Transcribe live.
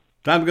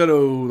Time to go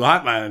to the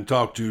hotline and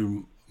talk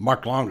to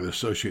Mark Long of the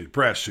Associated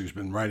Press, who's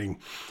been writing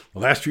the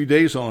last few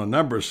days on a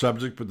number of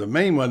subjects, but the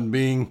main one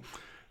being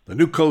the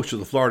new coach of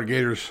the Florida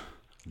Gators,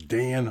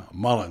 Dan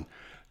Mullen.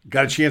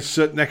 Got a chance to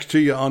sit next to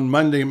you on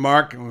Monday,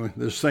 Mark, when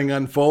this thing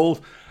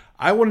unfolds.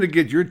 I wanted to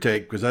get your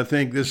take because I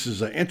think this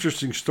is an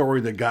interesting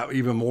story that got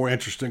even more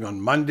interesting on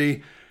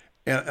Monday.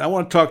 And I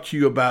want to talk to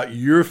you about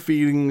your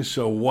feelings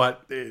of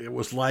what it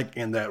was like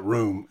in that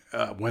room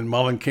when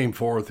Mullen came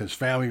forth. His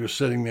family was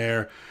sitting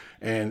there,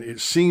 and it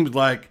seems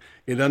like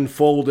it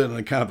unfolded in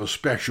a kind of a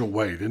special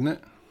way, didn't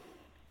it?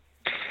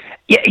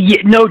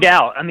 Yeah, no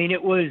doubt. I mean,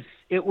 it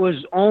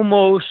was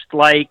almost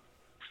like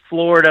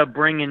Florida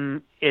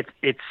bringing its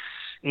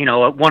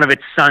one of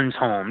its sons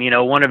home,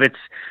 one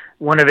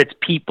of its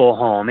people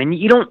home. And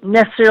you don't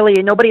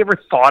necessarily, nobody ever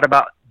thought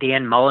about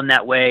Dan Mullen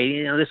that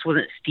way. This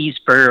wasn't Steve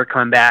Spurrier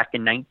coming back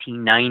in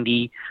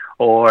 1990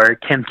 or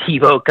Tim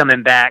Tebow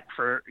coming back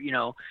for,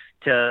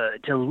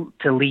 to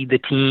lead the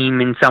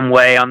team in some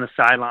way on the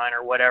sideline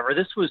or whatever.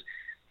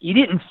 You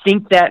didn't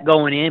think that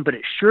going in, but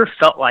it sure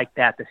felt like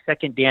that the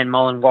second Dan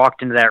Mullen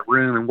walked into that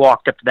room and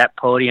walked up to that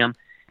podium,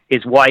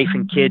 his wife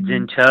and kids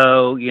in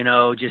tow,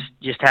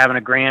 just having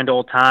a grand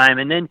old time.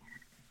 And then,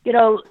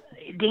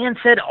 Dan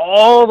said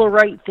all the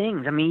right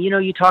things. I mean,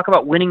 you talk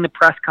about winning the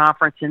press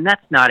conference, and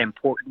that's not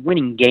important.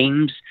 Winning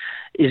games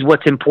is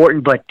what's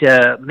important, but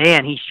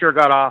man, he sure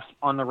got off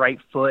on the right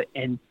foot,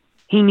 and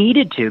he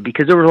needed to,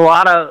 because there was a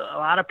lot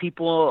of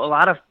people, a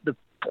lot of the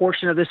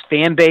portion of this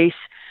fan base,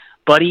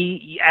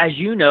 Buddy, as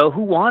you know,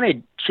 who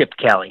wanted Chip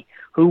Kelly,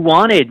 who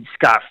wanted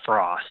Scott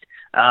Frost.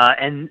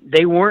 And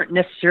they weren't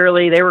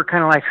necessarily, they were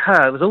kind of like,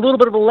 it was a little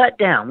bit of a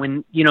letdown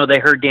when, they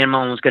heard Dan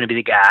Mullen was going to be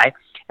the guy.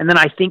 And then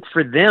I think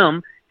for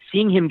them,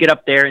 seeing him get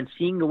up there and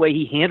seeing the way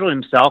he handled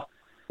himself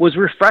was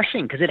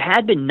refreshing, because it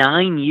had been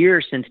 9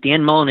 years since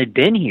Dan Mullen had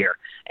been here.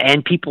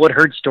 And people had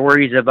heard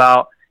stories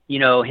about,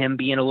 him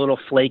being a little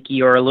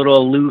flaky or a little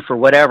aloof or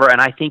whatever.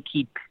 And I think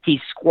he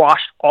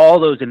squashed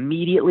all those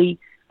immediately.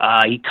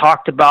 He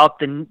talked about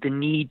the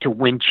need to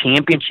win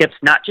championships,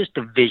 not just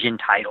division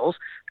titles,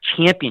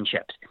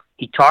 championships.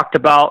 He talked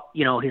about,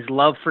 his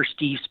love for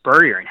Steve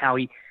Spurrier and how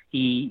he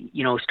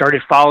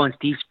started following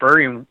Steve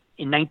Spurrier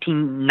in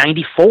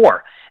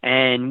 1994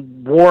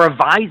 and wore a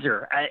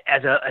visor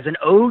as an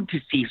ode to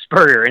Steve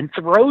Spurrier and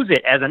throws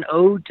it as an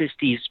ode to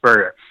Steve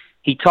Spurrier.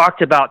 He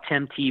talked about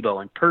Tim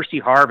Tebow and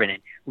Percy Harvin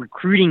and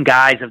recruiting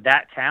guys of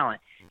that talent.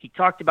 He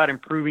talked about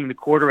improving the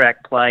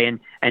quarterback play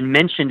and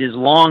mentioned his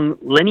long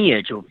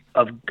lineage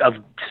of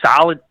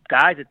solid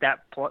guys at that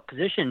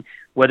position,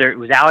 whether it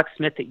was Alex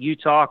Smith at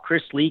Utah,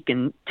 Chris Leak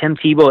and Tim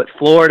Tebow at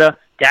Florida,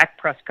 Dak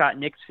Prescott,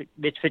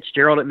 Mitch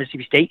Fitzgerald at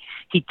Mississippi State.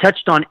 He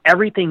touched on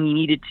everything he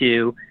needed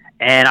to,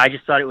 and I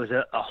just thought it was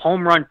a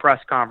home run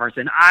press conference.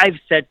 And I've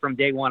said from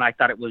day one, I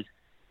thought it was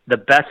the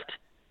best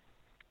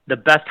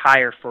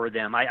hire for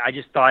them. I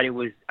just thought it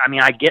was,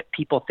 I get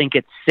people think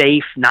it's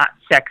safe, not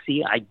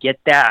sexy. I get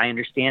that. I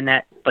understand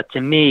that. But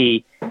to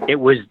me, it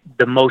was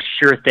the most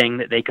sure thing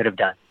that they could have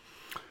done.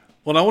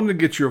 Well, I wanted to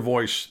get your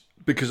voice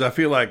because I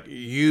feel like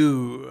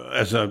you,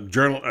 as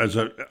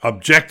an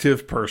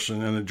objective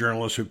person and a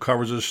journalist who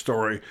covers this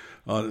story,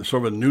 sort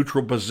of a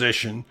neutral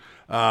position,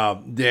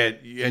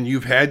 and you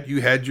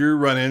had your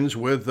run-ins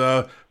with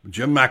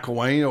Jim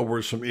McElwain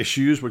over some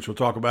issues, which we'll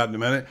talk about in a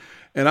minute.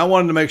 And I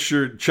wanted to make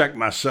sure to check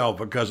myself,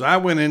 because I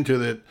went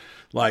into it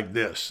like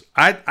this.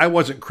 I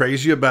wasn't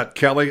crazy about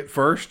Kelly at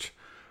first,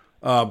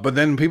 but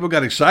then people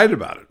got excited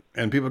about it,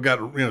 and people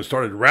got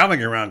started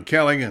rallying around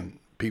Kelly, and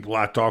people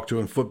I talked to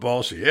in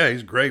football say, yeah,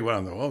 he's great.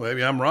 Well,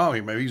 maybe I'm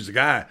wrong. Maybe he's the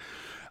guy.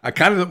 I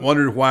kind of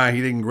wondered why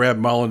he didn't grab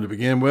Mullen to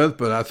begin with,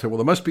 but I said, well,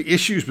 there must be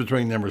issues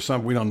between them or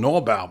something we don't know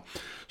about.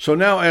 So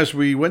now as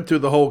we went through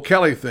the whole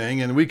Kelly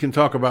thing, and we can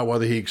talk about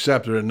whether he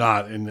accepted it or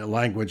not in the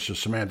language, the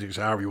semantics,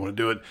 however you want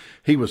to do it,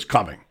 he was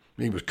coming.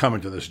 He was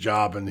coming to this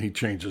job, and he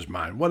changed his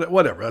mind.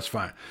 Whatever, that's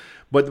fine.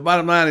 But the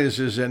bottom line is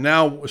that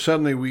now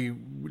suddenly we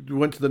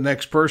went to the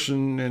next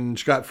person, and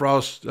Scott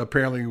Frost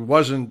apparently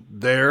wasn't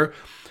there.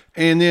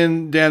 And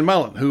then Dan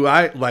Mullen, who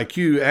I, like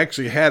you,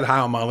 actually had high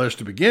on my list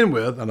to begin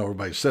with. I know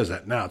everybody says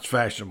that now. It's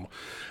fashionable.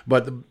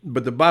 But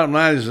the bottom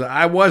line is that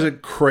I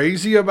wasn't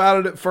crazy about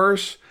it at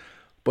first,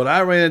 but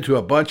I ran into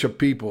a bunch of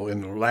people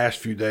in the last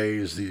few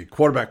days, the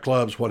quarterback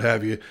clubs, what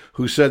have you,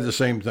 who said the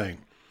same thing.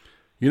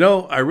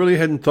 I really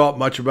hadn't thought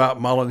much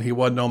about Mullen. He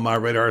wasn't on my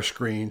radar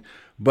screen.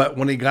 But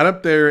when he got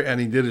up there and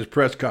he did his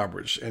press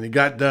conference and he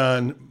got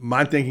done,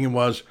 my thinking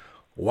was,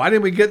 why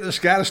didn't we get this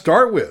guy to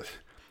start with?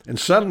 And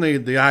suddenly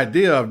the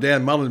idea of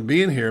Dan Mullen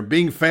being here,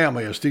 being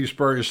family, as Steve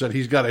Spurrier said,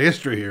 he's got a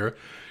history here.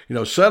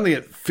 Suddenly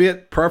it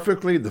fit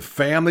perfectly. The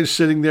family's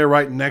sitting there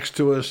right next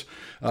to us.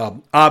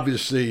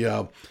 Obviously,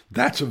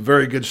 that's a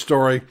very good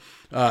story.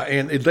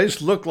 And it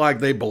just looked like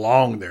they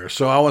belonged there.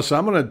 So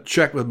I'm going to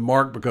check with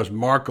Mark, because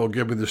Mark will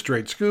give me the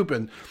straight scoop.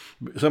 And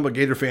some of the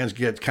Gator fans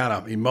get kind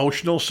of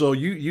emotional. So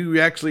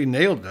you actually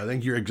nailed it. I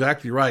think you're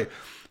exactly right.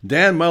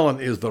 Dan Mullen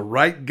is the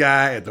right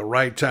guy at the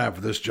right time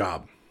for this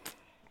job.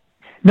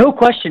 No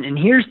question. And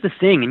here's the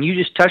thing, and you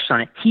just touched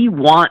on it. He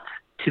wants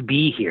to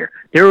be here.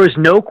 There was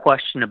no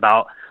question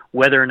about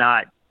whether or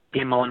not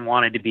Dan Mullen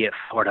wanted to be at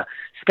Florida.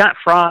 Scott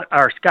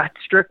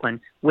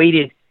Strickland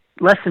waited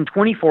less than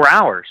 24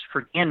 hours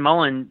for Dan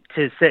Mullen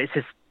to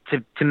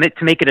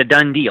make it a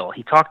done deal.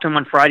 He talked to him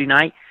on Friday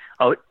night.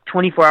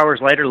 24 hours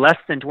later, less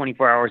than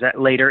 24 hours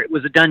later, it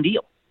was a done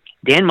deal.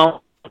 Dan Mullen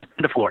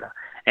went to Florida,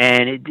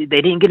 and they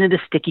didn't get into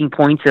sticking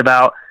points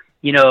about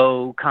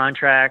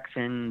contracts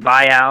and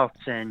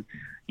buyouts and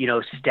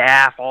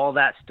staff, all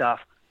that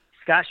stuff.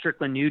 Scott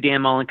Strickland knew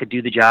Dan Mullen could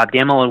do the job.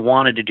 Dan Mullen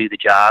wanted to do the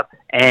job,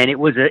 and it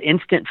was an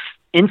instant,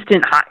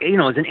 it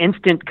was an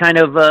instant kind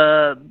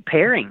of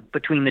pairing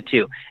between the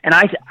two. And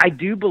I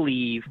do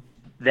believe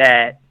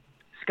that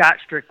Scott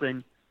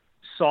Strickland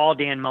saw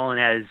Dan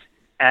Mullen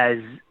as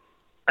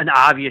an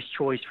obvious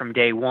choice from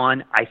day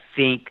one.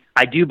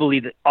 I do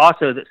believe that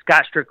also that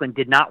Scott Strickland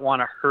did not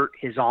want to hurt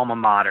his alma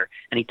mater,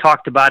 and he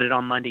talked about it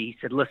on Monday. He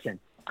said, "Listen,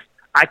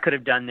 I could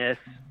have done this,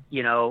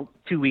 2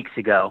 weeks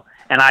ago,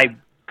 and I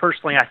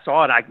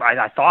saw it.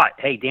 I thought,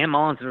 hey, Dan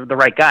Mullen's the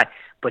right guy."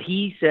 But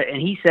he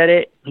said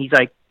it. He's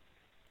like,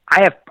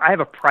 I have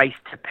a price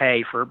to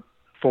pay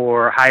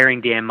for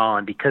hiring Dan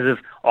Mullen because of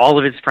all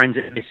of his friends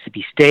at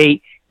Mississippi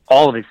State,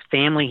 all of his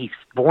family. He's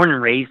born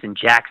and raised in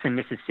Jackson,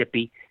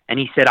 Mississippi. And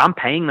he said, I'm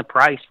paying the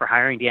price for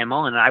hiring Dan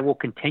Mullen, and I will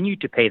continue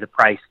to pay the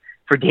price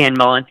for Dan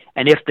Mullen.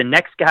 And if the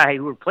next guy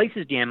who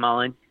replaces Dan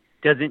Mullen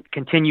doesn't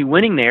continue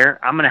winning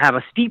there, I'm going to have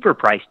a steeper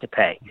price to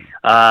pay.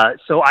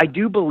 So I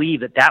do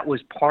believe that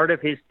was part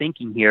of his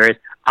thinking here is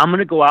I'm going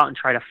to go out and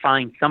try to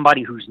find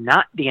somebody who's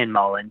not Dan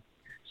Mullen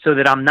so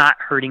that I'm not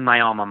hurting my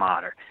alma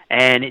mater.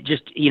 And it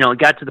just, it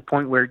got to the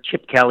point where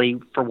Chip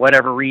Kelly, for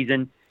whatever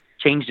reason,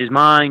 changed his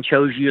mind,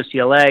 chose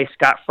UCLA.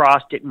 Scott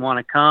Frost didn't want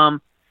to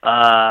come.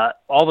 All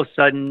of a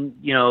sudden,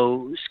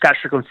 Scott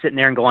Strickland's sitting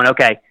there and going,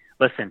 okay,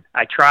 listen,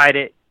 I tried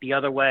it the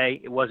other way.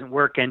 It wasn't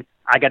working.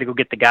 I got to go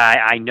get the guy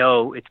I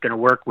know it's going to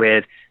work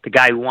with, the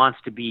guy who wants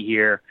to be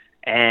here.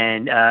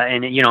 And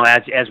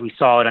as we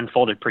saw, it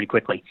unfolded pretty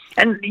quickly.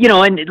 And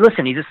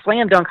listen, he's a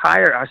slam dunk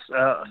hire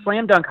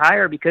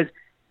because,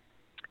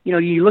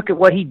 you look at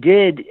what he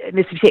did at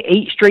Mississippi State,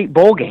 8 straight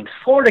bowl games.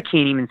 Florida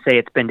can't even say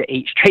it's been to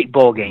 8 straight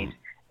bowl games.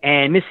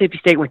 And Mississippi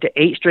State went to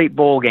 8 straight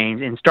bowl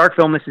games in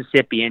Starkville,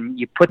 Mississippi. And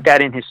you put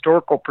that in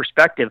historical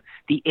perspective,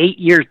 the 8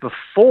 years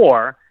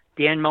before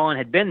Dan Mullen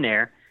had been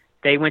there,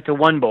 they went to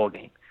 1 bowl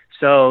game.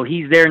 So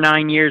he's there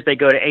 9 years. They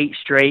go to 8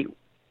 straight.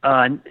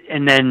 And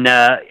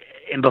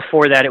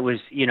before that, it was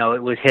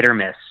hit or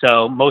miss.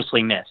 So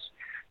mostly miss.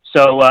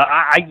 So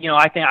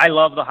I think I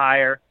love the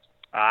hire.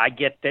 I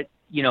get that,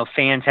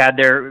 fans had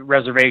their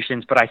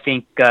reservations, but I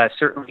think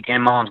certainly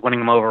Dan Mullen's winning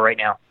them over right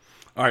now.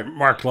 All right,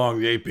 Mark Long,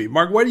 the AP.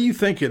 Mark, what do you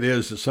think it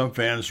is that some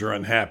fans are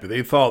unhappy?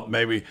 They thought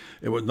maybe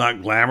it was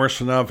not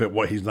glamorous enough.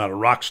 He's not a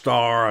rock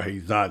star.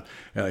 He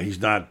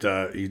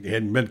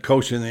hadn't been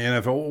coaching in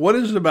the NFL. What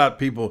is it about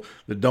people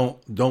that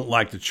don't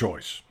like the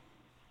choice?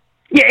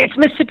 Yeah, it's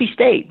Mississippi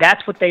State.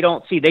 That's what they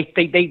don't see.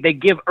 They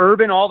give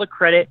Urban all the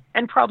credit,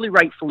 and probably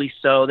rightfully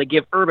so. They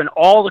give Urban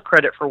all the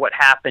credit for what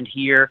happened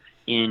here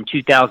in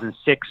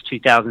 2006,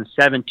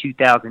 2007,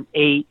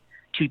 2008,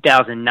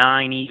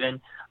 2009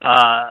 even.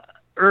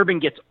 Urban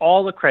gets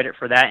all the credit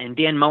for that, and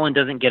Dan Mullen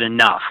doesn't get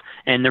enough.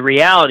 And the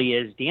reality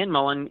is Dan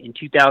Mullen in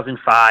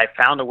 2005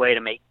 found a way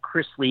to make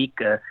Chris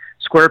Leak a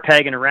square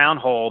peg in a round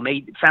hole,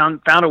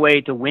 found a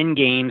way to win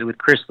games with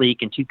Chris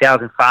Leak in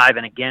 2005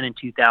 and again in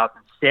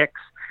 2006.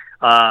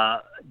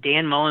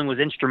 Dan Mullen was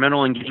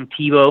instrumental in getting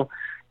Tebow,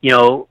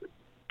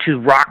 to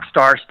rock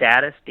star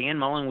status. Dan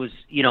Mullen was,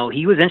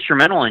 he was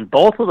instrumental in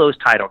both of those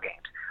title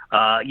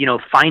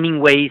games, finding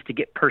ways to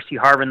get Percy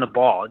Harvin the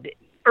ball.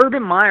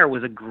 Urban Meyer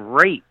was a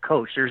great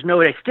coach. He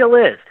still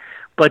is,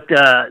 but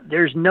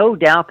there's no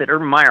doubt that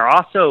Urban Meyer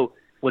also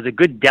was a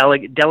good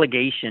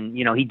delegation.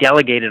 He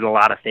delegated a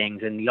lot of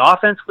things, and the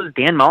offense was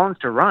Dan Mullen's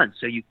to run.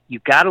 So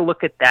you've got to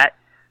look at that,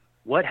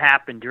 what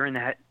happened during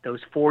those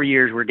 4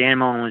 years where Dan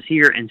Mullen was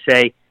here, and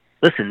say,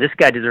 listen, this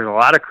guy deserves a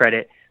lot of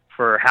credit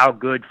for how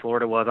good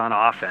Florida was on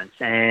offense.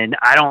 And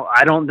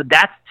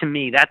that's, to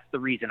me, that's the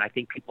reason I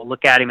think people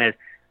look at him as,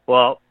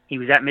 well, he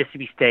was at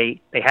Mississippi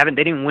State. They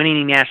didn't win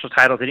any national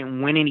titles. They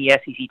didn't win any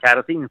SEC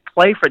titles. They didn't even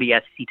play for the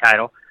SEC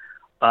title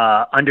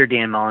under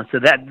Dan Mullen. So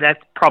that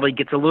probably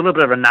gets a little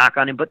bit of a knock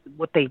on him. But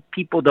what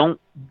people don't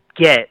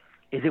get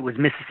is it was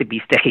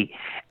Mississippi State.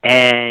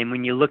 And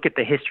when you look at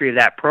the history of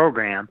that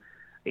program,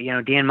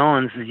 Dan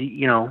Mullen's is,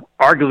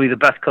 arguably the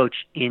best coach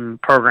in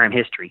program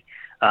history.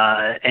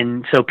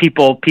 And so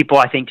people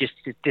I think just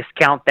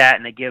discount that,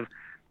 and they give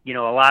a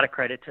lot of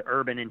credit to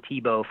Urban and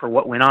Tebow for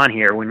what went on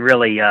here when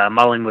really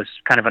Mullen was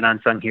kind of an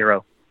unsung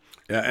hero.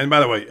 Yeah, and by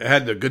the way, I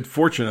had the good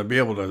fortune of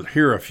being able to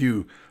hear a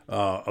few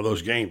of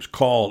those games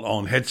called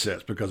on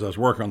headsets because I was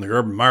working on the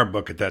Urban Meyer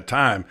book at that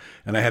time,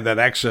 and I had that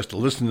access to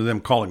listen to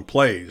them calling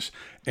plays.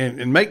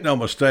 And make no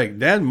mistake,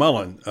 Dan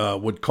Mullen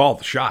would call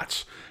the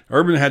shots.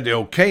 Urban had to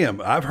okay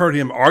him. I've heard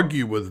him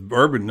argue with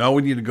Urban, no,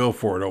 we need to go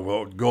for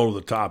it, go to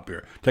the top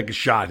here, take a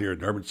shot here.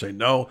 And Urban would say,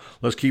 no,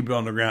 let's keep it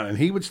on the ground. And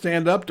he would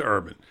stand up to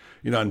Urban.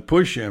 and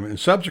push him. And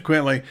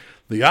subsequently,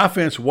 the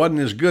offense wasn't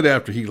as good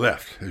after he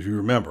left, as you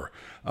remember.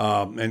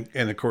 And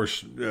of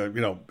course,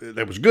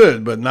 that was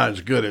good, but not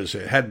as good as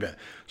it had been.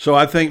 So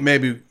I think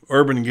maybe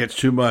Urban gets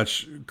too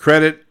much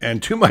credit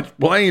and too much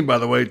blame, by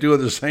the way, too,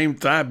 at the same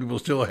time. People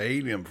still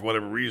hate him for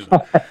whatever reason.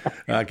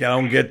 I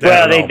don't get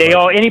that.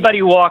 Well, anybody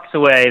who walks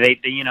away, they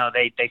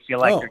feel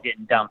like they're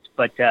getting dumped.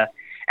 But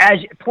as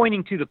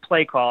pointing to the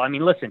play call, I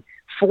mean, listen,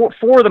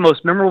 four of the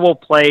most memorable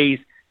plays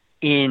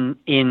in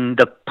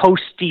the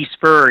post-Steve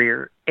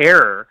Spurrier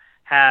era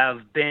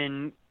have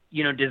been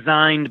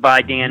designed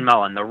by Dan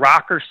Mullen. The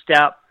rocker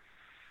step,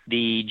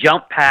 the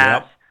jump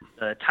pass,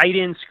 the tight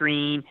end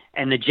screen,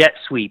 and the jet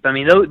sweep. I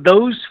mean,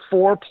 those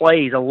 4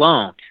 plays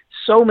alone,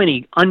 so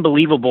many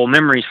unbelievable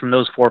memories from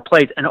those 4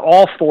 plays, and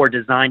all 4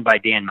 designed by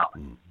Dan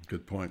Mullen.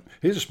 Good point.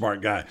 He's a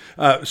smart guy.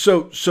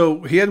 So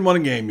he hadn't won a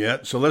game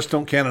yet, so let's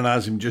don't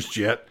canonize him just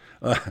yet.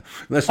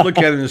 Let's look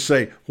at him and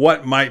say,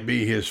 what might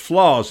be his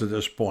flaws at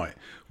this point?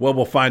 Well,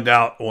 we'll find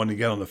out when he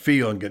get on the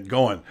field and get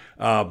going.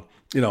 I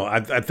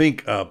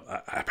think I'm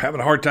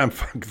having a hard time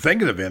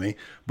thinking of any,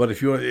 but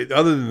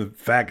other than the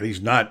fact that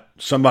he's not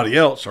somebody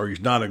else or he's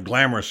not a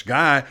glamorous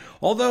guy,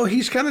 although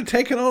he's kind of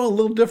taken on a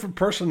little different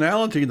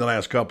personality in the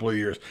last couple of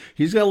years.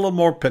 He's got a little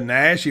more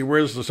panache. He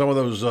wears some of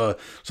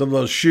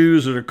those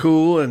shoes that are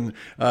cool, and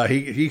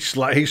he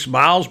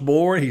smiles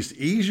more. He's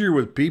easier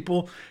with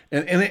people,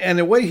 and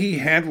the way he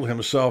handled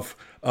himself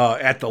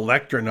at the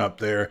lectern up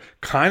there,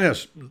 kind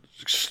of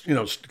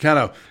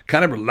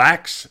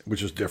relaxed,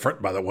 which is different,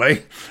 by the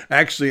way.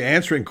 Actually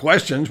answering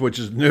questions, which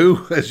is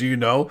new, as you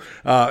know,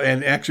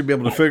 and actually be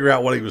able to figure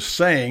out what he was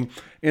saying.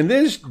 And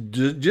then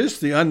just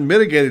the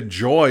unmitigated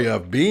joy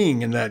of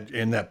being in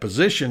that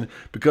position.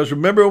 Because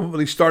remember when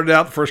he started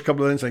out the first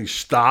couple of innings, and he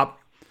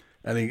stopped,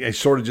 and he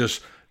sort of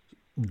just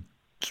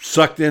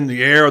sucked in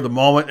the air of the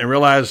moment and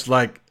realized,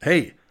 like,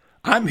 hey,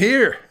 I'm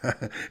here.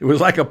 It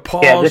was like a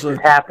pause. Yeah, this is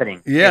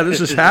happening. Yeah,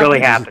 this is happening.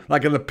 Really happening.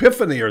 Like an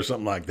epiphany or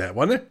something like that,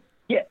 wasn't it?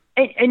 Yeah,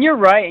 and you're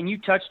right, and you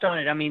touched on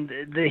it. I mean,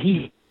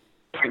 he's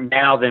different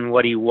now than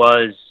what he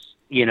was,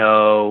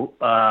 9,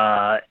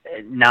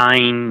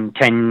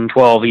 10,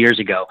 12 years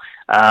ago.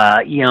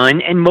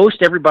 And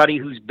most everybody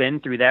who's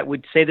been through that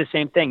would say the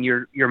same thing.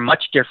 You're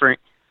much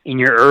different in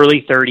your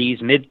early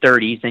 30s, mid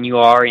 30s than you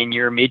are in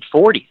your mid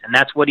 40s, and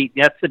that's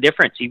the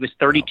difference. He was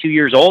 32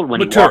 years old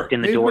when he walked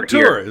in the door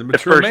here the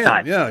first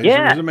time. Yeah,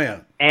 he's a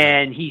man.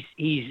 And he's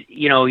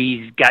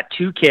got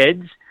 2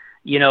 kids,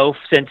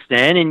 since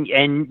then,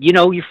 and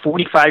you're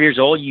 45 years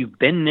old. You've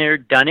been there,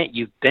 done it.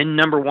 You've been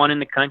number 1 in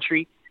the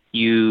country.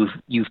 You've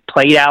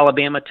played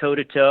Alabama toe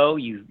to toe.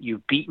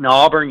 You've beaten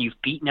Auburn.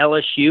 You've beaten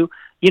LSU.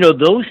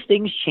 Those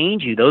things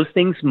change you. Those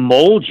things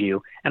mold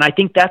you. And I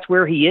think that's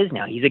where he is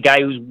now. He's a guy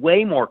who's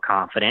way more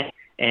confident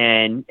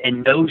and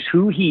knows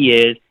who he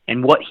is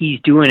and what he's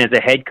doing as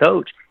a head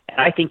coach. And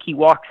I think he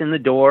walks in the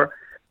door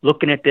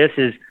looking at this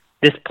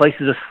place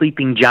is a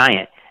sleeping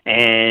giant.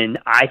 And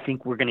I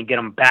think we're going to get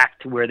them back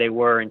to where they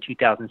were in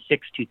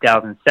 2006,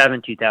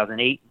 2007,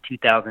 2008,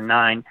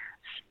 2009,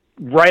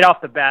 right off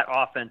the bat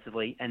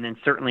offensively, and then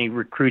certainly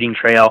recruiting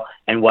trail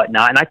and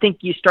whatnot. And I think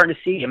you're starting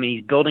to see,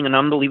 he's building an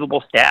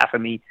unbelievable staff.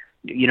 Hevesy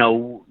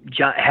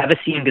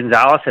and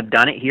Gonzalez have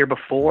done it here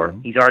before.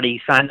 Mm-hmm. He's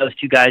already signed those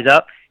 2 guys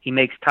up. He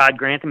makes Todd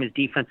Grantham his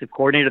defensive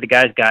coordinator. The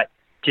guy's got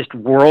just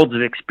worlds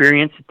of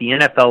experience at the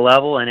NFL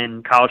level and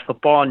in college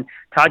football. And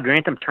Todd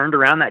Grantham turned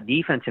around that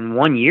defense in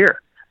 1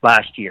 year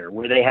last year,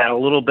 where they had a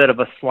little bit of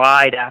a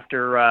slide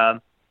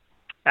after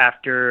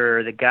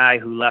the guy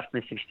who left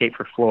Mississippi State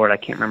for Florida. I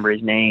can't remember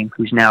his name,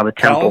 who's now the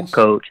Temple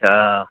coach.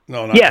 No,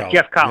 not Collins.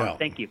 Jeff Collins. Yeah.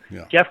 Thank you.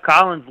 Yeah. Jeff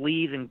Collins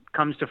leaves and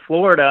comes to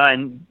Florida,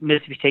 and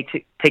Mississippi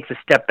State takes a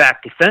step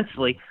back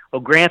defensively.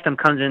 Well, Grantham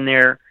comes in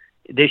there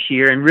this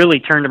year and really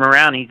turned him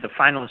around. He's a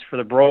finalist for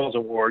the Broyles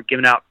Award,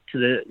 given out to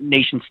the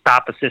nation's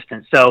top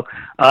assistant. So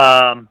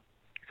I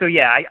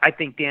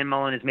think Dan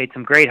Mullen has made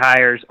some great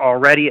hires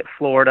already at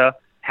Florida,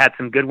 had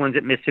some good ones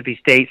at Mississippi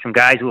State, some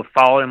guys who have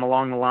followed him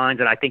along the lines,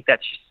 and I think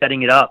that's just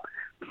setting it up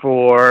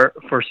for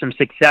some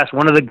success.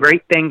 One of the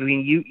great things,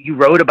 you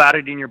wrote about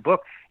it in your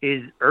book,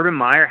 is Urban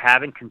Meyer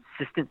having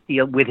consistency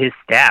with his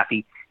staff.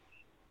 He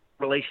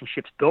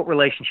built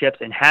relationships,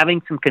 and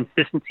having some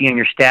consistency in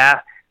your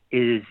staff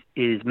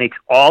makes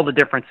all the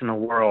difference in the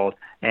world.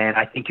 And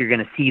I think you're going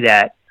to see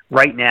that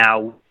right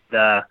now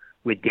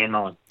with Dan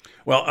Mullen.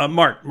 Well,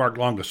 Mark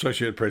Long,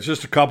 Associated Press.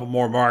 Just a couple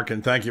more, Mark,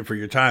 and thank you for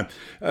your time.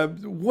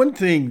 One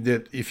thing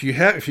that if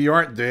you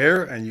aren't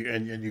there and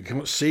you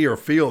can't see or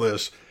feel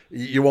this,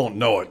 you won't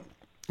know it.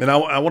 And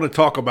I want to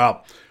talk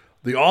about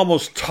the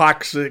almost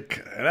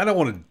toxic, and I don't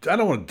want to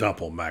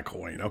dump on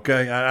McElwain,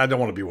 okay? I don't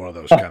want to be one of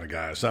those kind of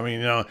guys. I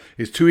mean,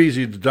 it's too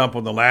easy to dump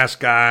on the last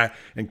guy,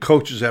 and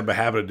coaches have a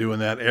habit of doing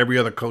that. Every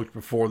other coach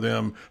before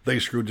them, they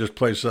screwed this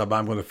place up,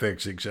 I'm going to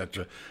fix it,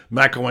 etc.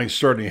 McElwain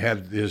certainly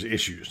had his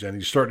issues, and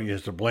he certainly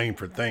is to blame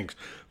for things.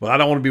 But I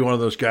don't want to be one of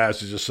those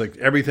guys who just think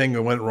everything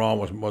that went wrong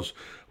was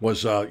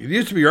it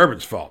used to be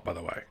Urban's fault, by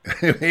the way.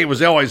 It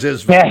was always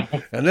his fault,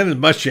 and then it's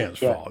Muschamp's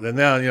fault, and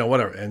now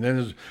whatever. And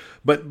then,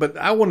 But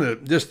I want to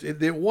just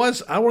it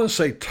was I want to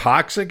say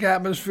toxic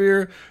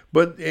atmosphere,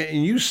 but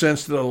and you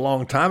sensed it a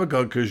long time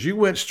ago because you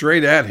went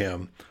straight at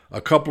him a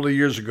couple of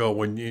years ago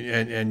when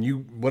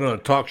you went on a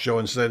talk show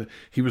and said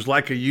he was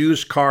like a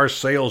used car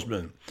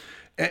salesman,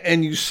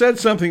 and you said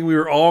something we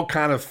were all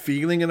kind of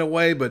feeling in a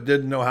way, but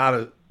didn't know how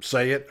to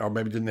say it, or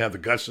maybe didn't have the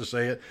guts to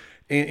say it.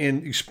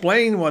 And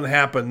explain what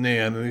happened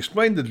then, and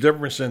explain the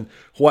difference in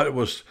what it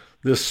was.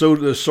 This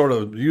sort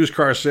of used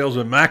car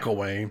salesman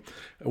McElwain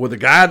with a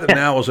guy that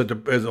now is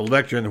as a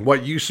lecturer, and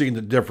what you see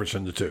the difference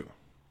in the two.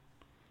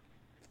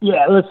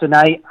 Yeah, listen,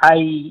 I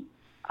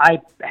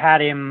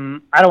had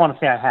him. I don't want to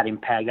say I had him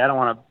pegged. I don't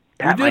want to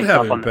pat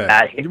myself on the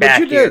back. But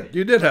you did.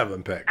 You did have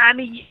him pegged. I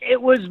mean, it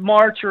was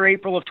March or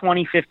April of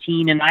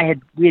 2015, and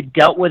we had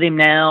dealt with him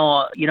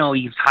now. He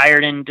was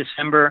hired in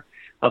December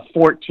of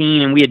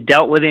 14, and we had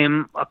dealt with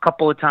him a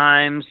couple of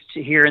times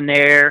here and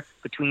there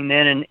between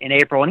then and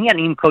April, and he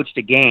hadn't even coached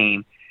a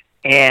game.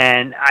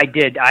 And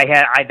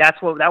that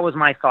was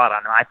my thought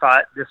on him. I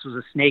thought this was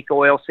a snake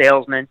oil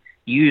salesman,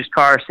 used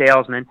car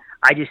salesman.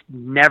 I just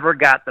never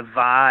got the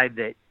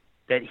vibe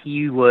that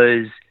he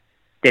was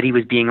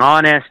being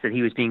honest, that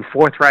he was being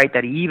forthright,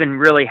 that he even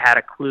really had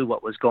a clue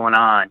what was going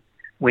on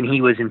when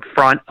he was in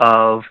front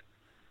of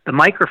the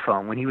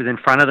microphone, when he was in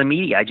front of the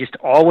media. I just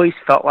always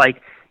felt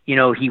like,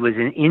 he was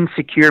an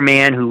insecure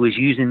man who was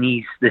using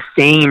the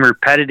same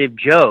repetitive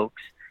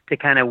jokes to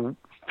kind of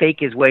fake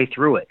his way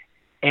through it.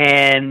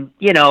 And,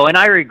 and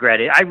I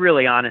regret it. I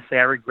really, honestly,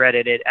 I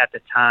regretted it at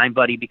the time,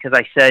 buddy, because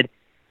I said,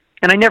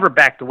 and I never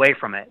backed away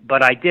from it,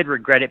 but I did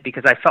regret it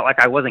because I felt like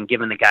I wasn't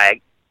giving the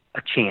guy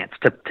a chance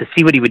to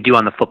see what he would do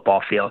on the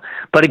football field.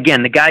 But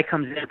again, the guy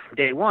comes in from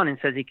day one and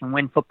says he can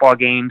win football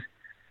games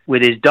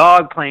with his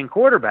dog playing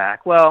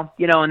quarterback. Well,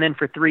 and then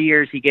for 3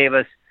 years he gave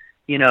us,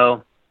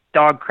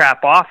 dog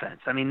crap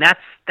offense. I mean, that's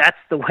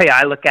the way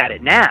I look at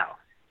it now.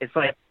 It's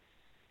like, I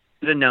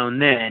should have known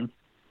then.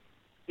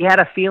 He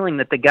had a feeling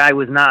that the guy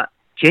was not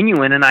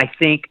genuine, and I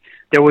think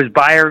there was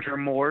buyer's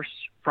remorse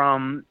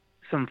from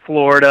some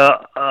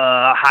Florida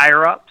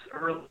higher-ups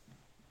early.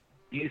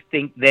 Do you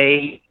think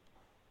they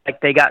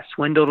got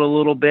swindled a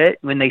little bit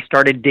when they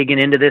started digging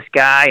into this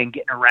guy and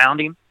getting around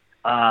him?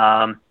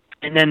 And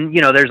then,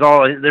 there's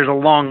a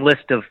long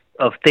list of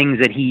things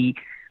that he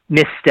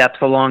missteps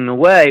along the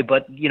way,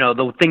 but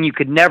the thing you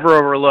could never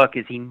overlook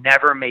is he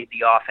never made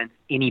the offense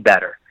any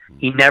better.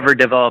 He never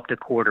developed a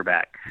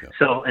quarterback. Yeah.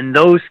 So, and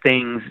those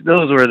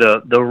were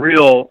the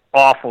real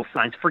awful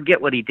signs.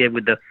 Forget what he did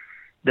with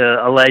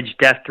the alleged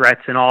death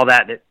threats and all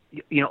that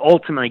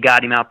ultimately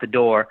got him out the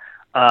door.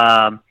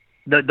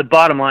 The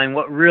bottom line,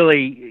 what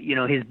really,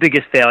 his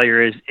biggest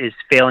failure is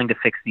failing to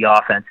fix the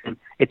offense. And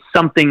it's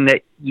something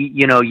that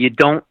you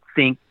don't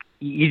think.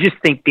 You just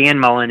think Dan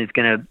Mullen is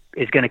going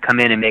to come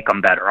in and make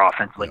them better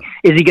offensively.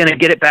 Yeah. Is he going to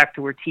get it back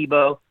to where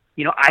Tebow?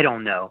 I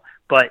don't know,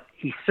 but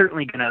he's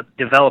certainly going to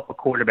develop a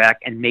quarterback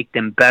and make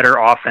them better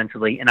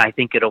offensively. And I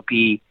think it'll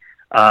be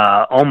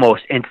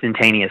almost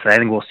instantaneous. I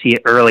think we'll see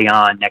it early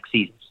on next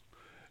season.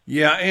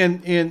 Yeah,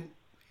 and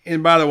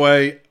by the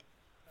way,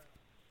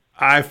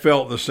 I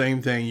felt the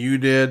same thing you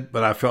did,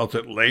 but I felt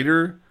it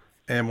later.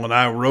 And when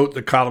I wrote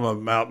the column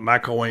about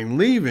McElwain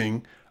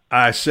leaving,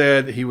 I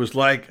said he was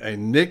like a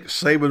Nick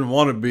Saban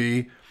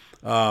wannabe,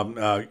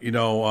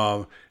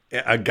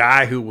 a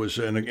guy who was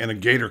in a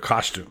Gator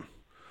costume.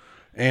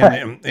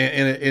 And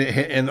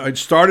it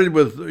started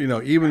with,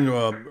 even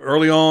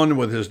early on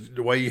with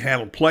the way he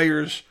handled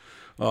players,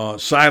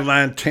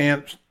 sideline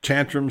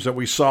tantrums that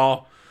we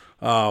saw,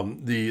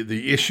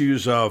 the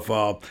issues of,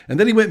 and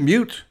then he went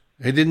mute.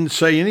 He didn't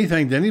say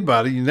anything to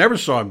anybody. You never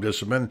saw him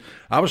discipline.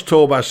 I was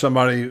told by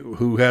somebody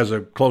who has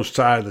a close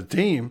tie to the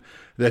team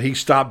that he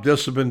stopped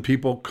disciplining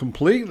people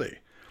completely.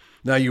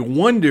 Now, you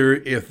wonder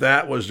if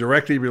that was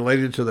directly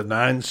related to the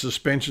 9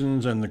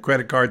 suspensions and the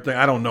credit card thing.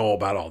 I don't know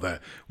about all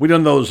that. We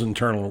don't know those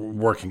internal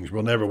workings.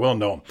 We'll never will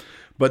know them.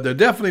 But there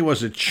definitely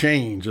was a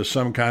change of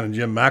some kind in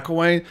Jim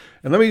McElwain.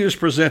 And let me just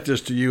present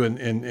this to you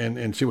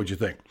and see what you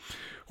think.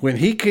 When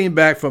he came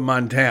back from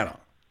Montana,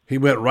 he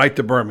went right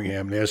to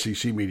Birmingham in the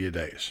SEC media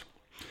days.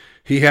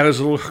 He had his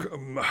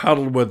little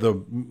huddle with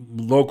the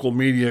local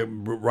media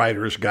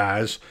writers,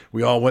 guys.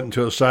 We all went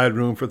into a side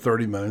room for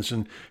 30 minutes,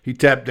 and he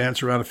tap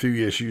danced around a few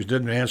issues,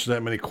 didn't answer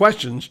that many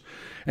questions.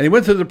 And he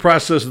went through the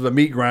process of the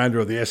meat grinder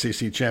of the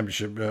SEC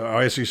championship,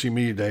 or SEC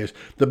media days,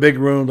 the big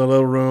room, the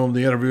little room,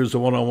 the interviews, the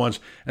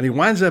one-on-ones. And he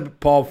winds up at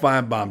Paul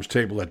Feinbaum's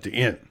table at the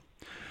end.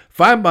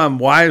 Feinbaum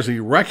wisely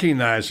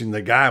recognizing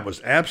the guy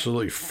was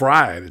absolutely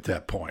fried at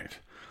that point.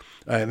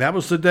 And that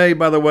was the day,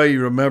 by the way,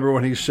 you remember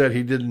when he said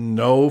he didn't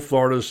know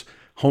Florida's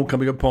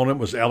homecoming opponent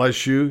was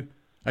LSU?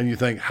 And you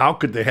think, how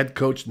could the head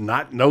coach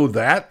not know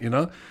that?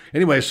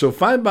 Anyway, so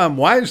Feinbaum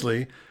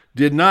wisely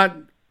did not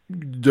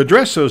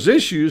address those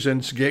issues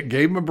and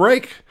gave him a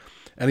break.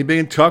 And he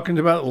began talking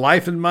about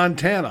life in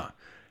Montana.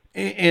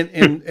 And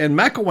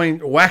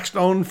McElwain waxed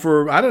on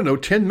for,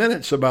 10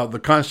 minutes about the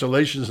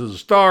constellations of the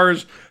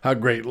stars, how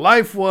great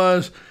life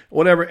was,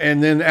 whatever.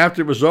 And then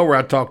after it was over,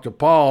 I talked to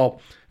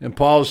Paul, and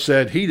Paul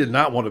said he did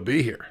not want to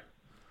be here.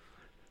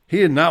 He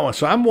did not want.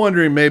 So I'm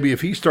wondering maybe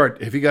if he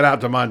got out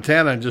to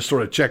Montana and just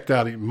sort of checked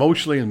out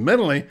emotionally and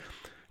mentally.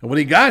 And when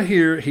he got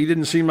here, he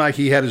didn't seem like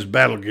he had his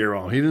battle gear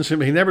on. He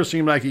never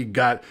seemed like he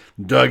got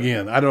dug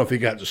in. I don't know if he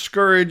got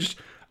discouraged.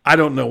 I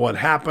don't know what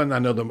happened. I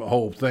know the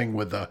whole thing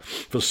with the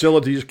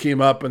facilities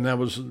came up, and that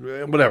was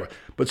whatever.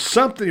 But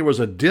there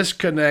was a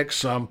disconnect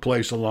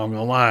someplace along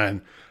the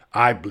line,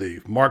 I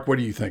believe. Mark, what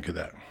do you think of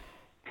that?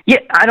 Yeah,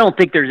 I don't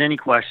think there's any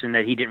question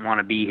that he didn't want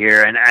to be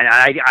here, and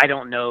I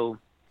don't know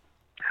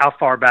how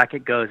far back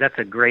it goes. That's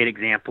a great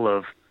example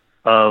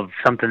of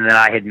something that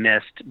I had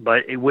missed,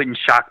 but it wouldn't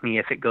shock me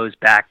if it goes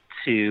back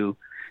to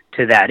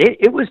that.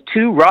 It was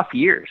 2 rough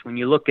years when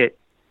you look at,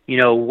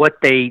 what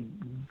they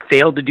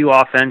failed to do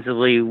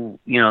offensively,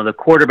 the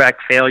quarterback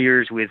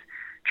failures with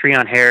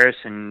Treon Harris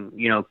and,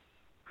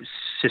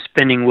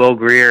 suspending Will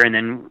Grier, and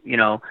then,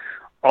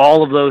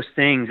 all of those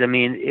things. I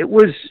mean, it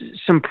was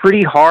some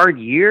pretty hard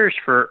years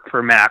for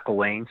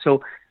McElwain.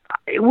 So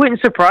it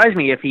wouldn't surprise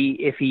me if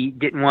he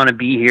didn't want to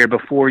be here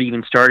before he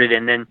even started,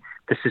 and then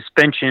the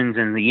suspensions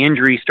and the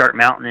injuries start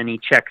mounting and he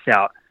checks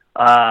out.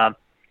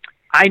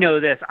 I know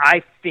this.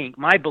 I think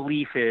my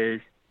belief is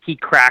he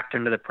cracked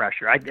under the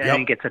pressure. I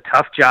think it's a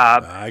tough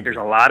job. There's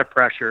a lot of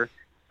pressure.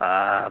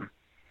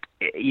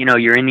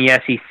 You're in the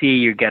SEC.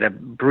 You get a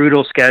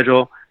brutal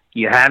schedule.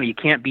 You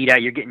can't beat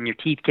out. You're getting your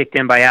teeth kicked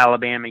in by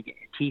Alabama. You get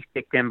your teeth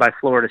kicked in by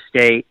Florida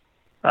State.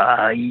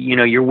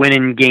 You're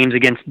winning games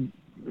against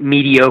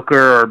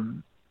mediocre or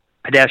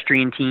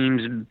pedestrian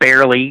teams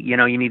barely. You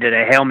needed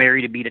a Hail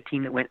Mary to beat a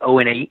team that went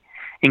 0-8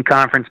 in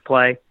conference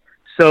play.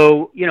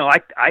 So,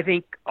 I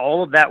think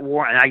all of that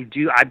war, and I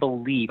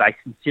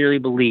sincerely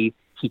believe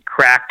he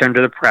cracked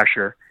under the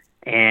pressure,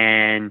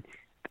 and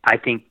I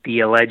think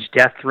the alleged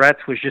death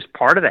threats was just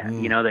part of that.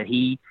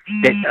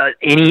 That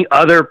any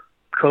other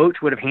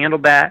coach would have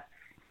handled that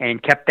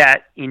and kept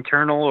that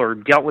internal, or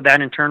dealt with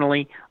that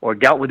internally, or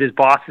dealt with his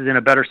bosses in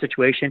a better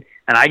situation.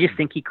 And I just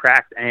think he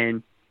cracked.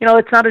 And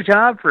it's not a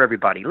job for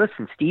everybody.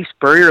 Listen, Steve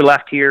Spurrier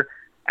left here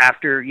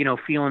after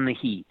feeling the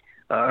heat.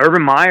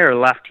 Urban Meyer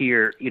left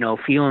here,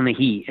 feeling the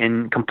heat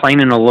and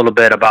complaining a little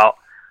bit about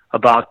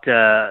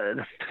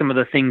some of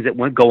the things that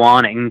go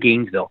on in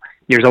Gainesville.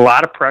 There's a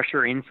lot of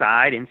pressure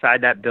inside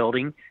that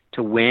building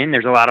to win.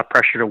 There's a lot of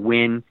pressure to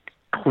win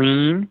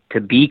clean,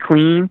 to be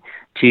clean,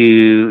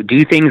 to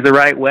do things the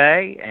right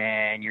way,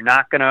 and you're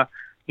not going to,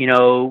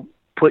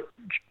 put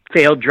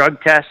failed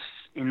drug tests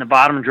in the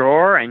bottom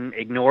drawer and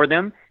ignore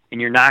them.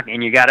 And you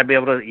got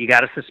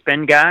to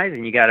suspend guys,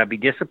 and you got to be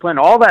disciplined,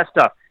 all that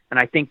stuff. And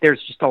I think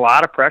there's just a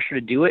lot of pressure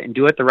to do it and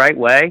do it the right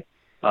way,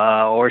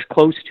 or as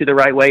close to the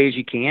right way as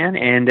you can.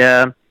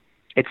 And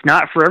it's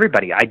not for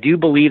everybody. I do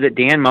believe that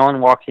Dan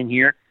Mullen walks in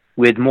here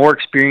with more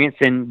experience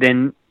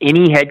than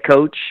any head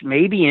coach,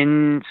 maybe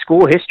in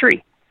school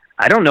history.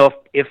 I don't know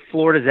if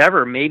Florida's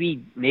ever,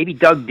 maybe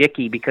Doug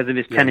Dickey because of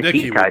his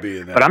Tennessee type,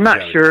 but I'm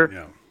not sure.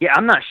 Yeah,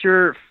 I'm not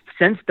sure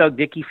since Doug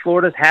Dickey,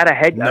 Florida's had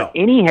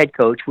any head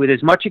coach with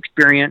as much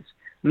experience.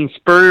 I mean,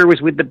 Spurrier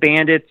was with the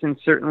Bandits and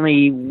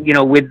certainly,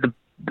 with the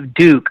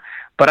Duke,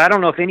 but I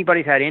don't know if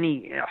anybody's had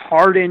any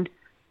hardened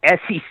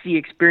SEC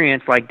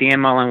experience like Dan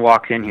Mullen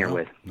walks in here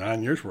with.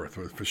 9 years worth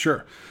for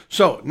sure.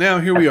 So now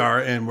here we are,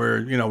 and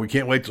we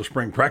can't wait till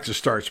spring practice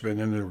starts, but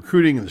in the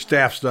recruiting and the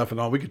staff stuff and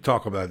all, we could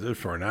talk about this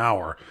for an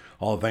hour,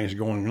 all the things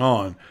going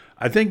on.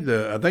 I think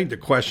the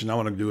question I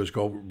want to do is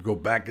go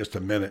back just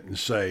a minute and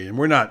say, and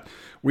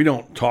we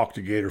don't talk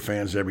to Gator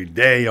fans every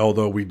day,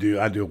 although we do.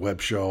 I do a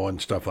web show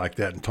and stuff like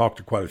that, and talk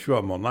to quite a few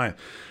of them online.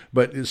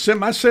 But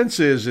my sense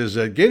is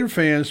that Gator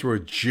fans were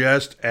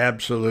just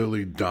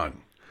absolutely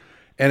done,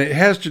 and it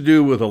has to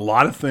do with a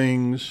lot of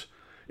things.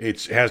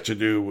 It has to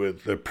do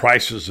with the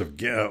prices of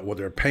what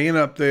they're paying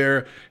up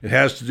there. It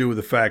has to do with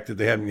the fact that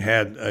they haven't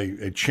had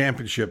a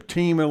championship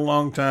team in a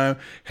long time.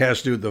 It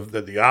has to do with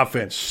that the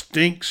offense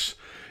stinks.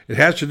 It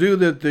has to do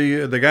that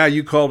the guy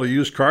you called a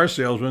used car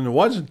salesman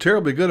wasn't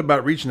terribly good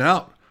about reaching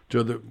out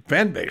to the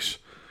fan base.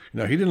 He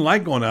didn't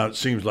like going out, it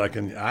seems like.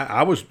 And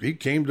he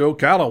came to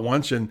Ocala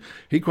once, and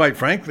he, quite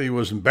frankly,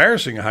 was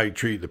embarrassing how he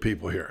treated the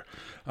people here.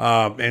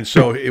 And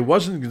so it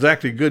wasn't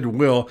exactly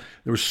goodwill.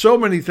 There were so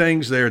many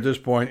things there at this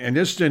point, and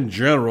just in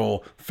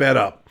general, fed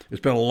up. It's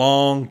been a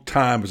long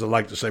time, as I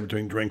like to say,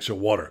 between drinks of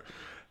water.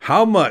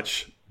 How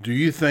much do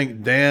you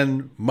think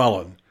Dan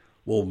Mullen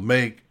will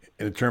make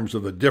in terms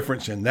of the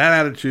difference in that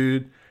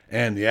attitude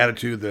and the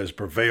attitude that has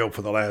prevailed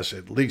for the last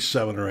at least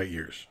 7 or 8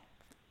 years?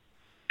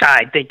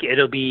 I think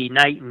it'll be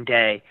night and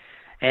day.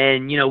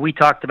 And, we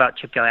talked about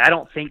Chip Kelly. I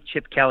don't think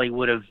Chip Kelly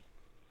would have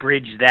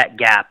bridged that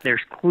gap.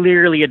 There's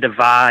clearly a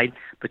divide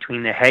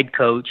between the head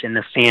coach and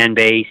the fan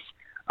base.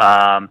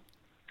 And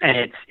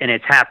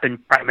it's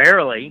happened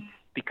primarily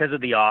because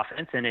of the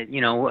offense. And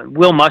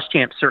Will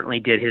Muschamp certainly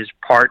did his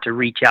part to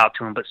reach out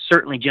to him, but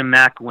certainly Jim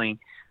McElwain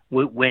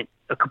went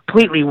a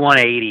completely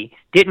 180,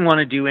 didn't want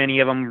to do any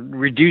of them,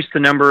 reduced the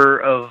number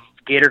of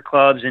Gator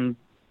clubs and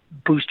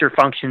booster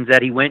functions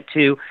that he went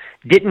to,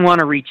 didn't want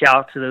to reach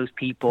out to those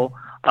people,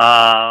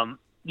 and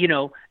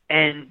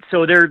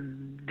so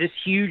this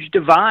huge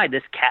divide,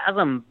 this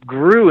chasm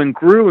grew and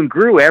grew and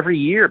grew every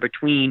year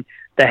between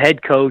the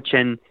head coach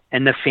and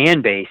the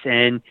fan base.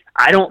 And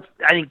I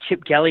think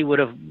Chip Kelly would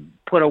have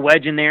put a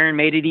wedge in there and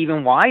made it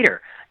even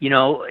wider.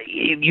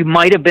 You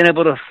might have been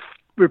able to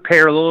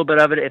repair a little bit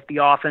of it if the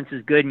offense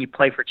is good and you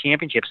play for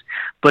championships.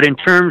 But in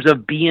terms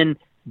of being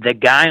the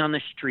guy on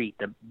the street,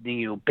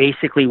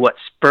 basically what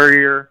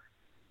Spurrier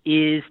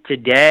is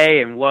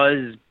today and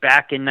was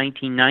back in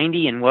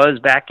 1990 and was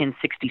back in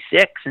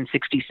 66 and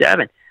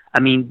 67. I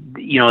mean,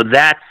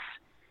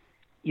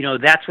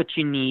 that's what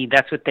you need.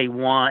 That's what they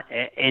want.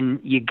 And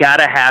you got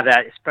to have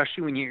that,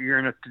 especially when you're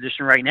in a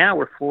position right now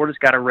where Florida's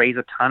got to raise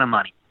a ton of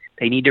money.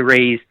 They need to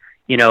raise,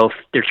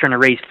 they're trying to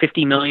raise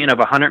 $50 million of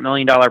a $100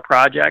 million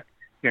project.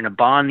 You're going to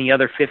bond the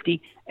other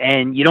 50.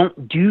 And you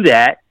don't do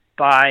that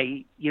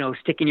by,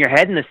 sticking your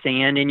head in the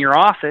sand in your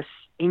office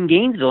in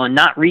Gainesville and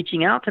not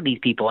reaching out to these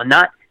people and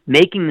not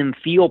making them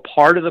feel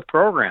part of the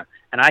program.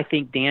 And I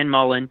think Dan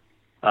Mullen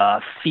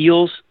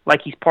feels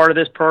like he's part of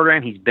this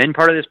program. He's been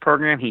part of this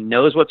program. He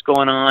knows what's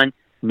going on,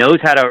 knows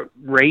how to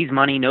raise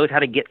money, knows how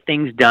to get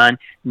things done,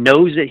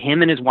 knows that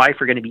him and his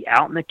wife are going to be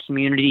out in the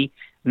community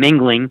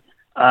mingling,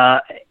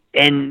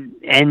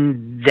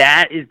 and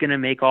that is going to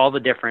make all the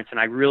difference. And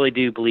I really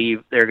do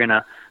believe they're going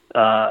to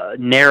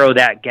narrow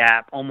that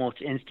gap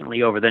almost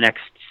instantly over the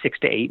next 6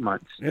 to 8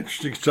 months.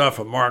 Interesting stuff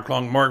from Mark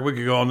Long. Mark, we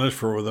could go on this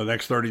for the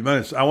next 30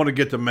 minutes. I want to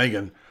get to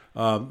Megan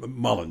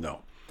Mullen,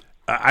 though.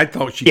 I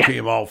thought she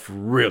came off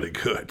really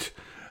good.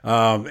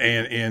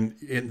 And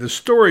the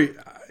story,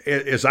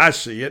 as I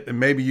see it, and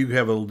maybe you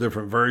have a little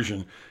different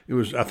version,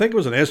 I think it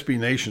was an SB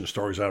Nation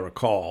story, as I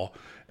recall,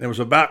 and it was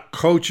about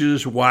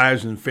coaches,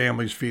 wives, and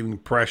families feeling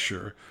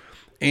pressure.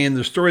 And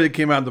the story that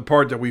came out, the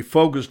part that we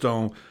focused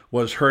on,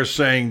 was her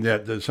saying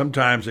that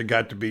sometimes it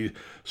got to be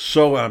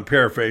so, I'm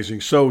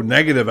paraphrasing, so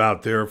negative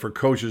out there for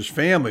coaches'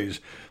 families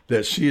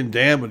that she and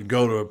Dan would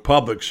go to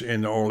Publix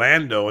in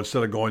Orlando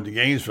instead of going to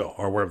Gainesville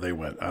or wherever they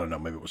went. I don't know,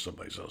 maybe it was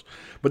someplace else.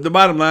 But the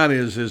bottom line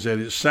is that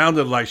it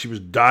sounded like she was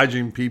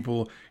dodging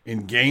people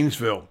in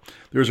Gainesville.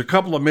 There's a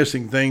couple of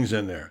missing things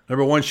in there.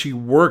 Number one, she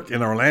worked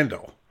in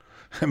Orlando.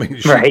 I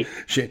mean,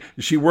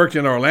 she worked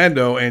in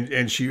Orlando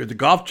and she at the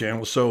Golf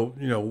Channel. So,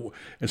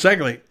 and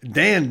secondly,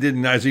 Dan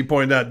didn't, as he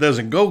pointed out,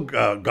 doesn't go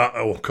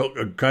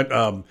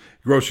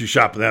grocery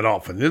shopping that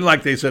often. It isn't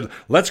like they said,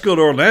 let's go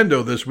to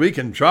Orlando this week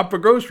and shop for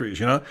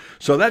groceries,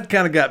 So that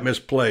kind of got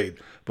misplayed.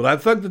 But I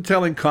think the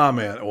telling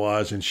comment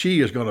was, and she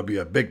is going to be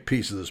a big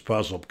piece of this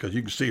puzzle because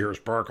you can see her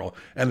sparkle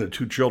and the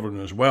two children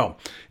as well,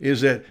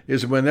 is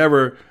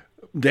whenever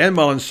Dan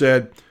Mullen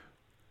said,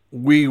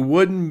 we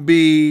wouldn't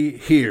be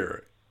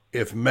here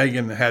if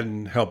Megan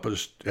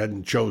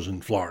hadn't chosen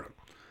Florida.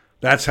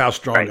 That's how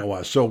strong it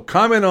was. So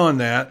comment on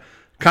that.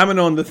 Comment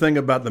on the thing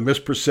about the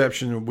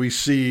misperception we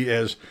see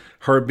as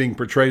her being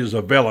portrayed as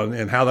a villain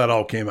and how that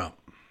all came out.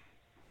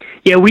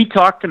 Yeah, we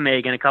talked to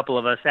Megan, a couple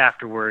of us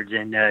afterwards,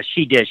 and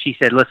she did. She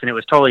said, listen, it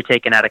was totally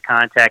taken out of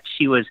context.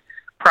 She was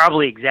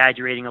probably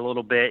exaggerating a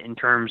little bit in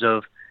terms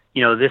of,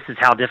 this is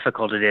how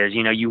difficult it is.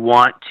 You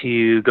want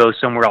to go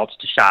somewhere else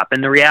to shop.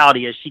 And the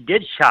reality is she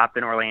did shop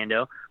in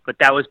Orlando, but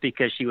that was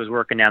because she was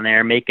working down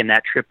there, making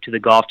that trip to the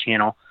Golf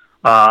Channel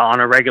on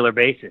a regular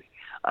basis.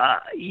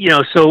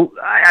 So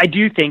I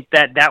do think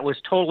that was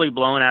totally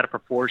blown out of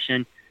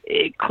proportion.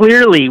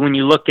 Clearly, when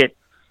you look at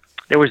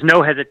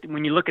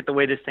when you look at the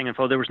way this thing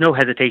unfolded, there was no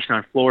hesitation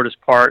on Florida's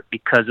part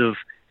because of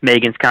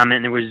Megan's comment,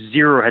 and there was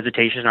zero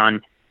hesitation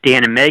on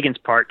Dan and Megan's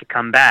part to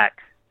come back,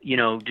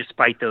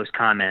 despite those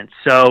comments.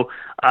 So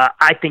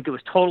I think it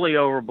was totally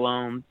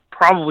overblown,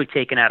 probably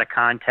taken out of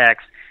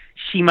context.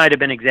 She might have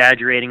been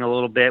exaggerating a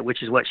little bit,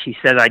 which is what she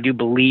said. I do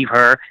believe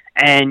her,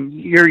 and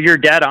you're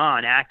dead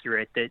on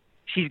accurate that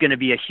she's going to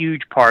be a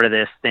huge part of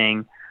this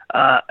thing.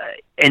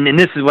 And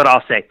this is what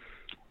I'll say.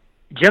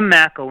 Jim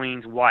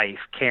McElwain's wife,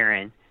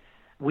 Karen,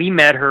 we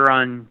met her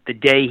on the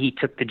day he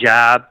took the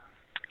job.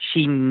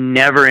 She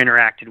never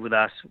interacted with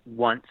us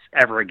once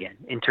ever again.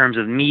 In terms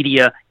of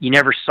media, you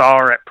never saw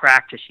her at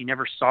practice. You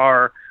never saw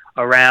her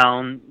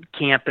around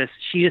campus.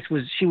 She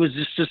was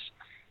just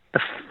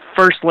the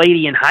first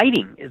lady in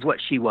hiding is what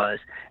she was.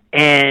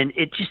 And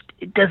it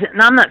doesn't,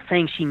 and I'm not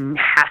saying she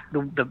has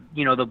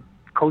the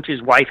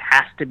coach's wife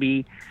has to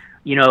be,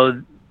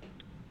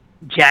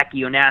 Jackie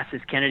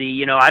Onassis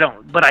Kennedy,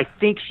 but I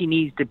think she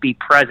needs to be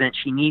present.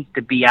 She needs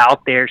to be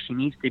out there. She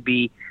needs to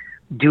be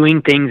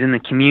doing things in the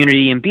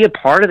community and be a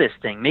part of this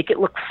thing. Make it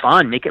look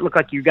fun. Make it look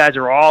like you guys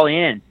are all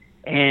in.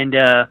 And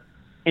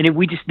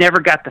we just never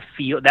got that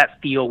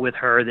feel with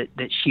her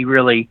that she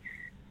really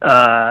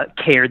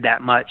cared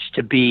that much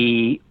to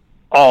be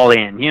all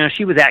in.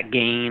 She was at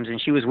games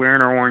and she was wearing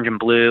her orange and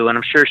blue, and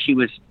I'm sure she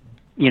was,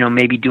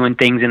 maybe doing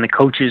things in the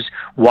coaches'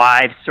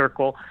 wives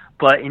circle.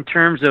 But in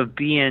terms of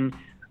being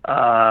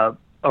a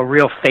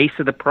real face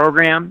of the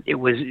program, it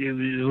was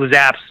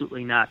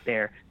absolutely not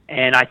there.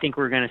 And I think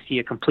we're going to see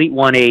a complete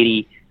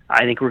 180.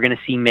 I think we're going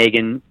to see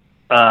Megan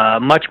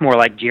much more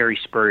like Jerry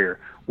Spurrier,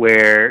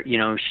 where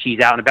she's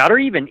out and about, or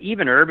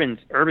even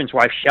Urban's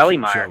wife Shelley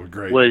Meyer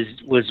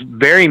was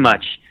very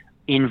much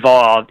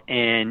involved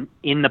and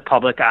in the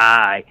public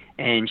eye,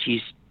 and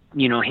she's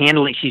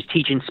she's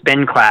teaching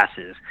spin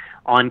classes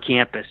on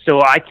campus.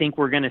 So I think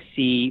we're going to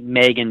see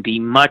Megan be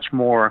much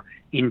more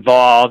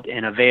involved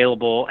and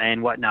available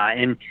and whatnot.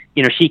 And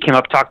she came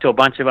up, talked to a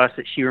bunch of us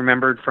that she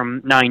remembered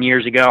from 9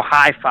 years ago,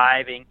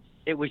 high-fiving.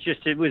 It was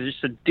just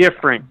a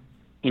different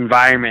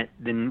environment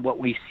than what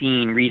we've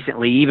seen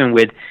recently. Even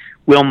with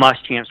Will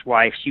Muschamp's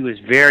wife, she was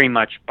very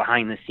much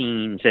behind the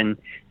scenes and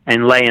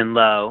laying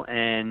low,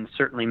 and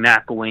certainly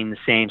McElwain the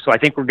same. So I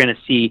think we're going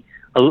to see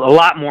a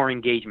lot more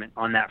engagement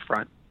on that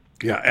front.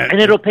 Yeah, and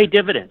it'll pay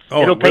dividends.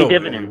 It'll pay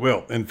dividends. It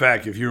will. In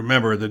fact, if you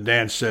remember that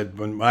Dan said,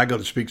 when I go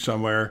to speak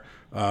somewhere,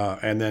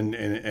 and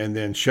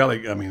then Shelley,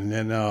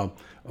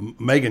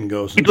 Megan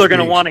goes. People are going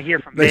to want to hear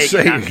from Megan. They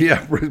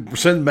say,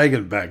 send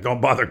Megan back.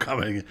 Don't bother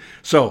coming.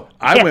 So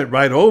I went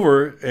right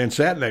over and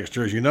sat next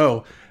to her, as you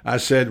know. I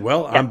said,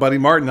 well, I'm Buddy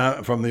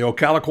Martin from the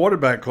Ocala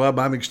Quarterback Club.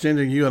 I'm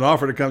extending you an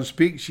offer to come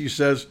speak. She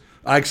says,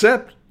 I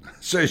accept.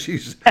 So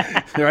she's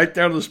right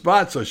there on the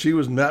spot. So she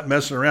was not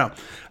messing around.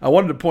 I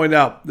wanted to point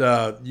out,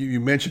 you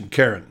mentioned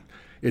Karen.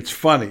 It's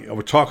funny.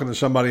 We're talking to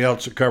somebody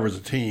else that covers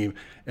the team,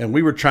 and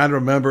we were trying to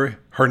remember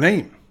her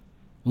name.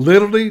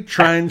 Literally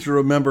trying to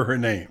remember her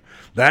name.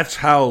 That's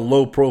how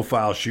low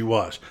profile she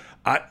was.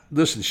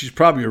 Listen, she's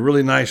probably a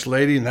really nice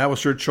lady, and that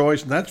was her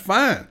choice, and that's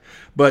fine.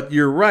 But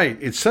you're right.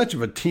 It's such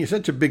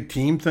a big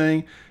team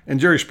thing. And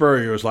Jerry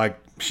Spurrier was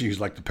she's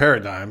like the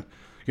paradigm.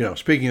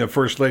 Speaking of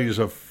first ladies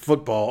of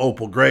football,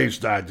 Opal Graves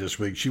died this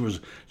week.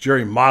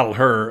 Jerry modeled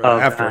her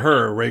after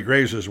her. Ray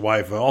Graves, his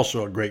wife,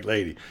 also a great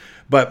lady.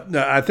 But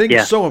I think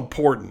it's so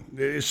important.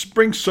 It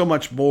brings so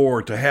much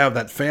more to have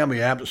that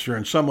family atmosphere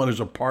and someone who's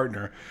a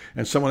partner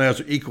and someone has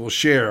an equal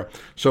share.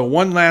 So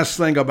one last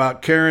thing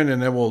about Karen,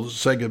 and then we'll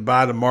say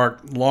goodbye to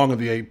Mark Long of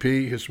the AP.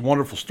 He's a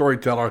wonderful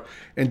storyteller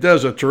and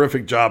does a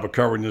terrific job of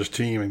covering this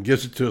team and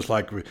gives it to us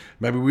like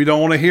maybe we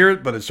don't want to hear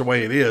it, but it's the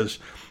way it is.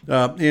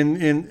 And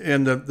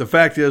the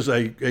fact is,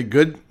 a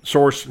good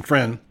source and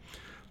friend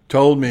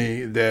told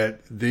me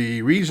that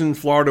the reason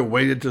Florida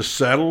waited to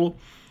settle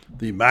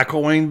the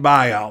McElwain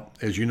buyout,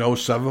 as you know,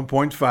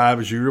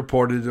 7.5, as you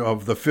reported,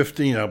 of the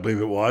 15, I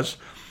believe it was,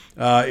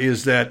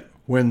 is that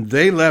when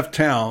they left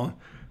town,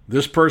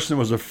 this person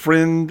was a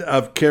friend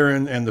of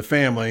Karen and the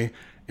family,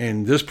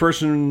 and this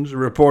person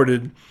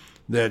reported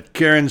that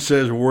Karen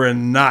says, we're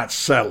not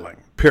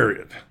settling,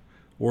 period.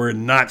 We're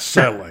not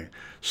settling.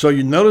 So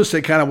you notice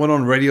they kind of went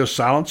on radio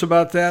silence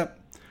about that,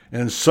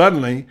 and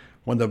suddenly,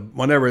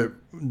 whenever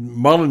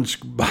Mullen's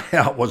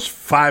buyout was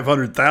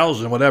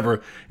 $500,000,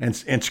 whatever,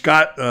 and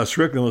Scott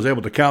Strickland was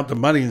able to count the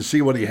money and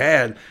see what he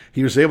had,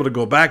 he was able to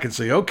go back and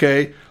say,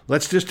 okay,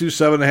 let's just do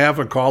 7.5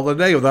 and call it a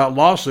day without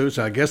lawsuits.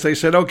 And I guess they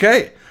said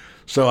okay.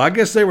 So I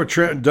guess they were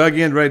dug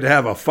in, ready to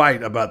have a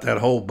fight about that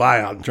whole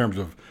buyout in terms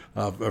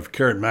of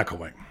Karen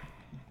McElwain.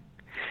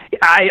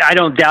 I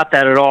don't doubt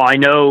that at all. I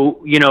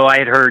know, I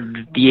had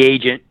heard the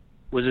agent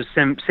was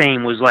the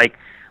same, was like,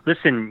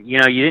 listen, you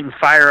didn't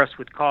fire us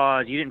with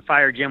cause. You didn't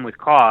fire Jim with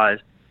cause.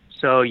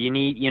 So you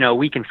need,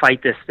 we can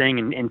fight this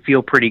thing and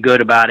feel pretty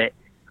good about it.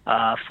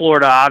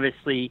 Florida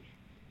obviously,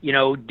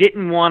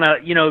 didn't want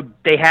to,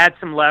 they had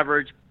some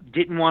leverage,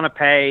 didn't want to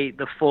pay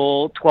the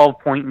full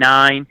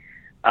 12.9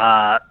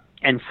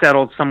 and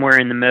settled somewhere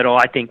in the middle.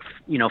 I think,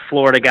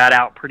 Florida got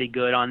out pretty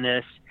good on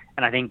this.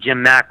 And I think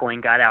Jim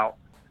McElwain got out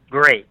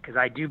great, because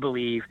I do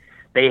believe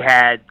they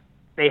had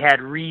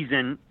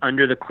reason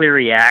under the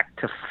Cleary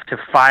Act to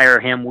fire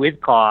him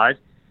with cause,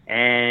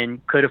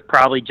 and could have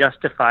probably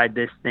justified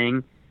this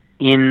thing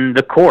in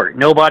the court.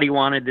 Nobody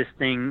wanted this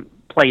thing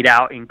played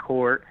out in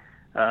court,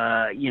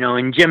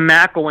 and Jim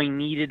McElwain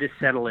needed to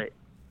settle it.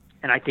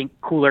 And I think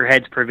cooler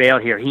heads prevail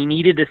here. He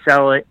needed to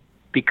settle it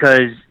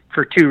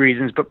for two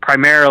reasons, but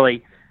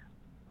primarily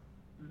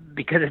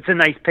because it's a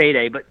nice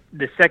payday. But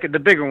the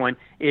bigger one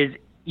is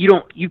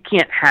you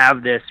can't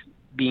have this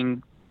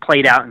being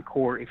played out in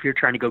court if you're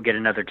trying to go get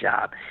another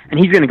job. And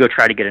he's going to go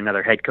try to get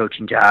another head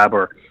coaching job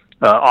or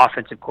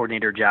offensive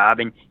coordinator job.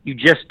 And you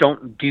just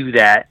don't do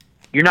that.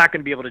 You're not going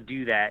to be able to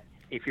do that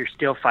if you're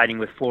still fighting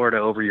with Florida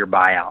over your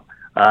buyout.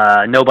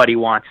 Nobody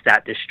wants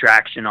that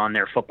distraction on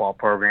their football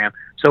program.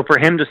 So for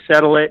him to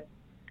settle it,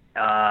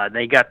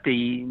 they got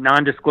the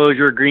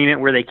non-disclosure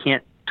agreement where they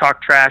can't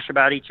talk trash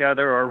about each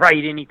other or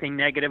write anything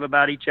negative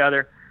about each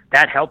other.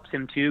 That helps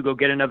him to go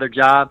get another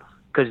job,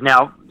 because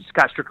now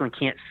Scott Strickland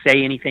can't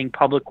say anything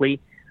publicly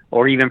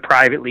or even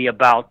privately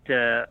about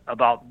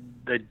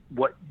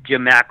what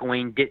Jim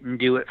McElwain didn't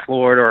do at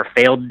Florida or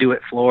failed to do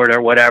at Florida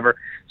or whatever.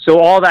 So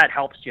all that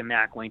helps Jim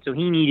McElwain. So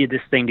he needed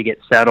this thing to get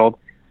settled.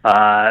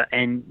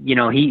 And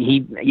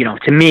he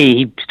to me,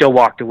 he still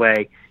walked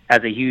away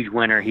as a huge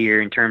winner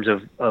here in terms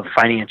of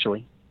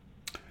financially.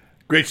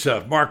 Great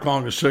stuff. Mark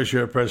Long,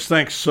 Associated Press.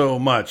 Thanks so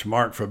much,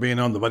 Mark, for being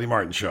on the Buddy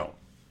Martin Show.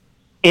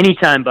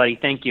 Anytime, buddy.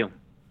 Thank you.